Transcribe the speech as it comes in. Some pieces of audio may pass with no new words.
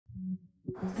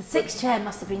The sixth chair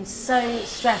must have been so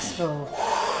stressful.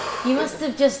 You must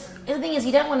have just. The thing is,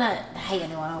 you don't want to hate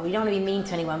anyone or you don't want to be mean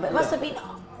to anyone, but it must have been.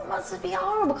 It must have been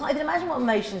horrible. Can't even imagine what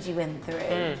emotions you went through.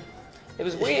 It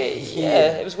was weird.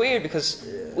 Yeah, it was weird because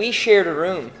we shared a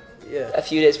room. A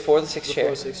few days before the sixth chair,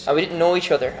 and we didn't know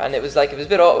each other, and it was like it was a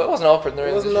bit. It wasn't awkward in the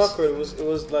room. It wasn't awkward. It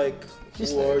was like,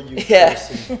 who are you? Yeah,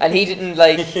 person? and he didn't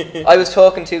like. I was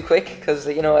talking too quick because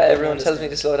you know everyone tells me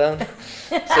to slow down.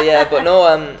 So yeah, but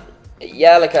no,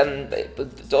 yeah, like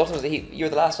but Dalton was you were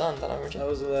the last on, weren't you? I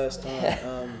was the last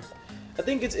on. I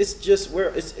think it's just where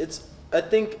it's. I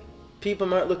think people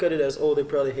might look at it as, oh, they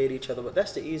probably hate each other, but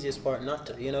that's the easiest part not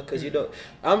to, you know, because you don't.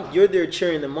 You're there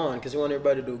cheering them on because you want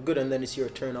everybody to do good, and then it's your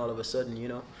turn all of a sudden, you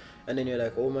know, and then you're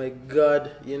like, oh my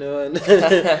God, you know, and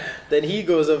then he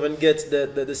goes up and gets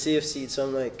the safe seat. So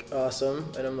I'm like,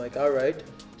 awesome, and I'm like, all right.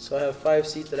 So I have 5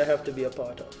 seats that I have to be a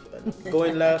part of. And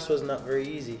going last was not very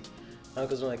easy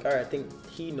because I'm like, all right, I think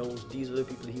he knows these are the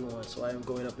people he wants, so I am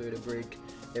going up there to break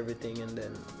everything, and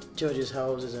then judges'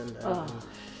 houses and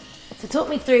So talk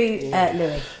me through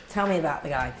Louis. Tell me about the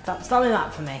guy. Start him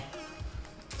up for me.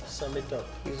 Sum it up.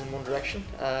 He was in One Direction.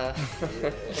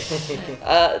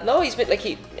 No, he's been like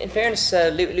in fairness,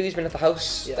 Louis been at the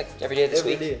house like every day this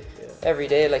week. Every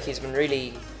day, like he's been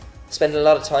really spending a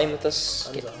lot of time with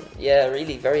us.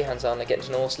 Really very hands-on, like getting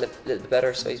to know us a little bit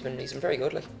better. So he's been very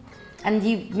good, like. And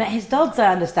you met his dogs,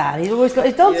 I understand. He's always got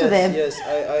his dogs with him. Yes,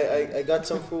 I got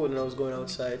some food and I was going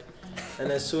outside.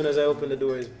 And as soon as I opened the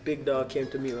door, his big dog came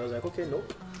to me and I was like, okay,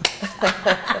 nope.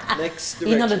 Next direction.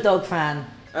 You're not a dog fan?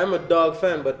 I'm a dog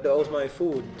fan, but that was my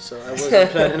food, so I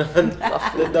wasn't planning on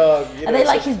the dog. Are they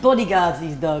like his bodyguards,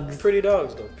 these dogs? Pretty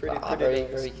dogs, though. Pretty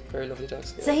dogs. Very lovely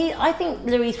dogs. Yeah. So I think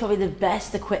Louis is probably the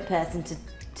best equipped person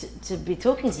to be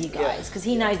talking to you guys because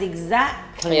he knows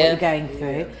exactly what you're going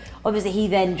through. Obviously, he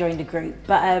then joined a group,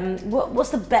 but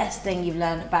what's the best thing you've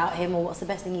learned about him, or what's the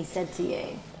best thing he said to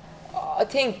you? I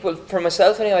think, well, for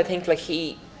myself anyway, I think like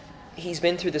he's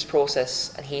been through this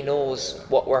process and he knows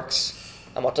what works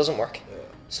and what doesn't work.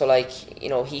 So like, you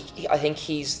know, I think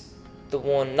he's the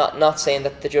one, not saying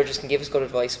that the judges can give us good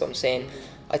advice, but I'm saying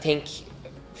I think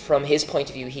from his point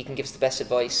of view he can give us the best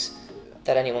advice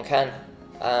that anyone can.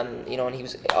 You know, and he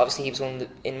was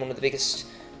in one of the biggest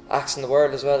acts in the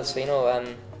world as well. So you know,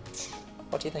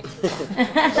 what do you think?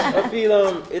 I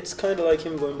feel it's kind of like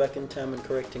him going back in time and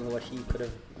correcting what he could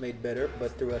have made better,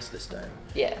 but through us this time.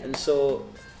 Yeah. And so,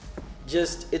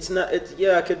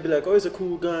 I could be like, oh, he's a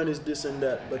cool guy and he's this and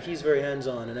that, but he's very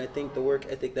hands-on, and I think the work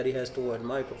ethic that he has toward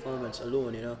my performance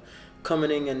alone, you know, coming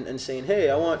in and saying,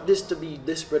 hey, I want this to be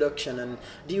this production, and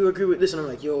do you agree with this? And I'm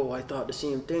like, yo, I thought the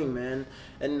same thing, man.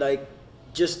 And like,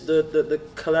 just the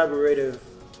collaborative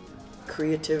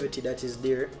creativity that is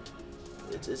there.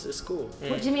 It's cool.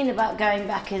 What do you mean about going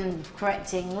back and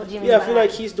correcting? What do you mean? Yeah, I feel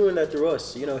like he's doing that through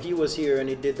us. You know, he was here and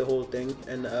he did the whole thing,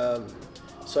 and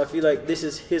so I feel like this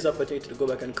is his opportunity to go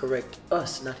back and correct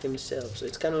us, not himself. So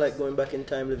it's kind of like going back in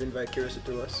time, living vicariously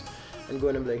through us, and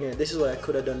going and be like, hey, this is what I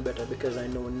could have done better because I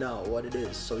know now what it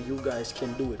is. So you guys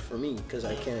can do it for me because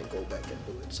I can't go back and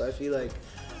do it. So I feel like,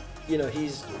 you know,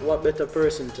 he's what better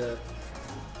person to.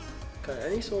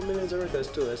 And he sold millions of records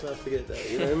too, let's not forget that.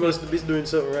 You know, he must be doing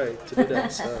something right to do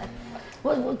that. So.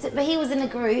 But he was in a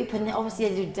group and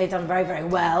obviously they've done very, very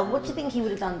well. What do you think he would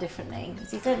have done differently?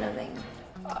 Because he said nothing.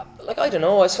 Like, I don't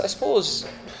know, I suppose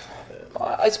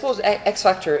X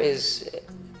Factor is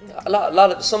a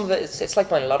lot of some of it, it's like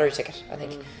buying a lottery ticket, I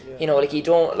think. You know, like you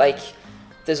don't, like,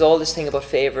 there's all this thing about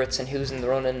favourites and who's in the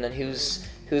running and who's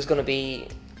going to be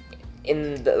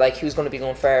who's going to be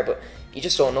going far, but you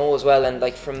just don't know as well. And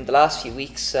like from the last few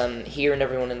weeks, hearing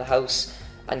everyone in the house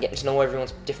and getting to know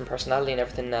everyone's different personality and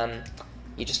everything,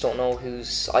 you just don't know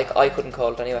who's. I couldn't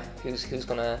call it anyway. Who's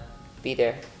gonna be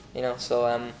there, you know? So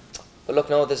but look,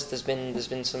 no, there's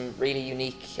been some really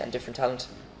unique and different talent,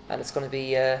 and it's gonna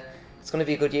be a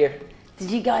good year. Did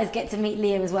you guys get to meet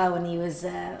Liam as well when he was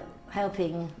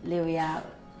helping Louis out?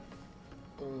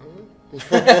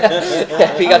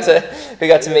 Yeah, we got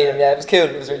to meet him. Yeah, it was cool.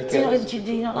 It was really cool. Do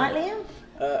you not like Liam?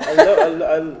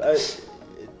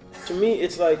 To me,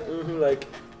 it's like like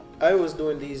I was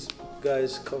doing these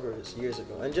guys' covers years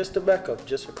ago, and just to back up,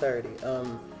 just for clarity,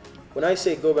 when I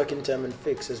say go back in time and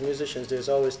fix, as musicians, there's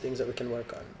always things that we can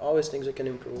work on, always things we can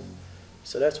improve.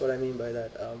 So that's what I mean by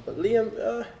that. But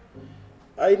Liam,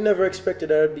 I never expected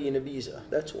that I'd be in Ibiza.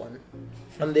 That's one.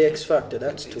 And the X Factor.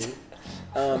 That's two.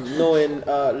 Knowing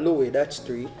Louis, that's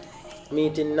 3.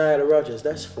 Meeting Nile Rodgers,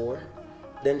 that's 4.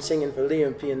 Then singing for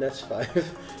Liam P, and that's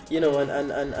 5. You know,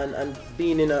 and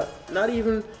being in a, not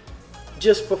even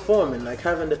just performing, like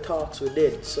having the talks we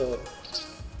did. So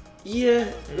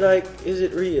Yeah, like, is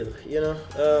it real? You know?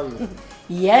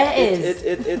 Yeah, it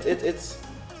is.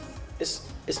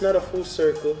 It's not a full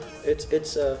circle.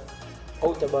 It's a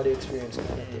out of body experience kind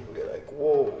of thing. We're like,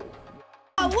 whoa.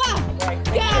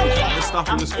 The stuff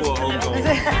in the school at home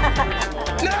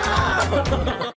goal.